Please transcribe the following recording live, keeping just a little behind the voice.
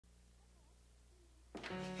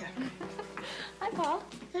Paul.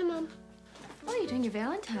 Hi, Mom. Oh, you're doing your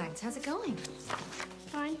Valentine's. How's it going?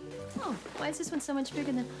 Fine. Oh, why is this one so much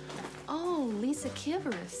bigger than... Oh, Lisa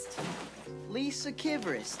Kiverist. Lisa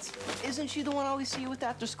Kiverist. Isn't she the one I always see you with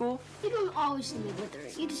after school? You don't always see me with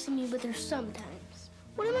her. You just see me with her sometimes.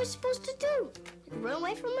 What am I supposed to do? Like run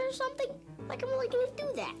away from her or something? Like I'm really gonna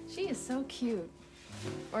do that. She is so cute.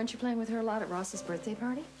 Weren't you playing with her a lot at Ross's birthday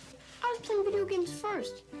party? I was playing video games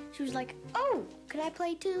first. She was like, oh, could I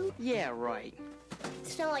play too? Yeah, right.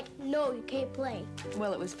 It's not like, no, you can't play.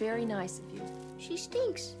 Well, it was very nice of you. She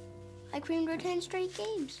stinks. I creamed her 10 straight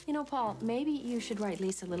games. You know, Paul, maybe you should write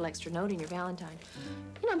Lisa a little extra note in your Valentine.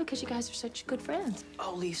 You know, because you guys are such good friends.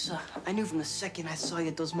 Oh, Lisa, I knew from the second I saw you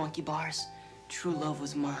at those monkey bars, true love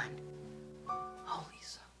was mine. Oh,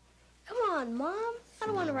 Lisa. Come on, Mom. I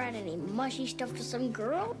don't want to write any mushy stuff to some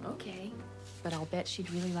girl. Okay, but I'll bet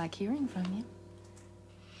she'd really like hearing from you.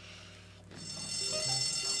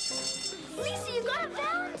 Lisa, you got a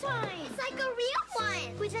Valentine. It's like a real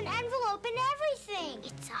one with an envelope and everything.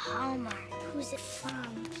 It's a Hallmark. Who's it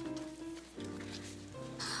from?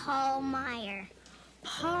 Paul Meyer.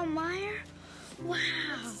 Paul Meyer? Wow.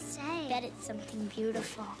 I bet it's something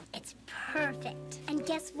beautiful. It's perfect. And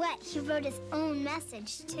guess what? He wrote his own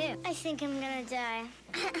message, too. I think I'm gonna die.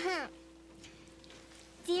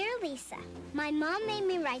 Dear Lisa, my mom made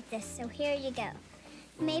me write this, so here you go.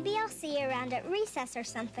 Maybe I'll see you around at recess or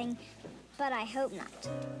something, but I hope not.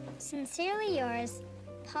 Sincerely yours,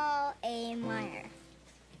 Paul A. Meyer.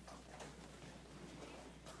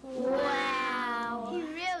 Wow. He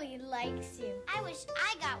really likes you. I wish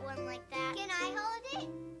I got one like that. Can I hold it?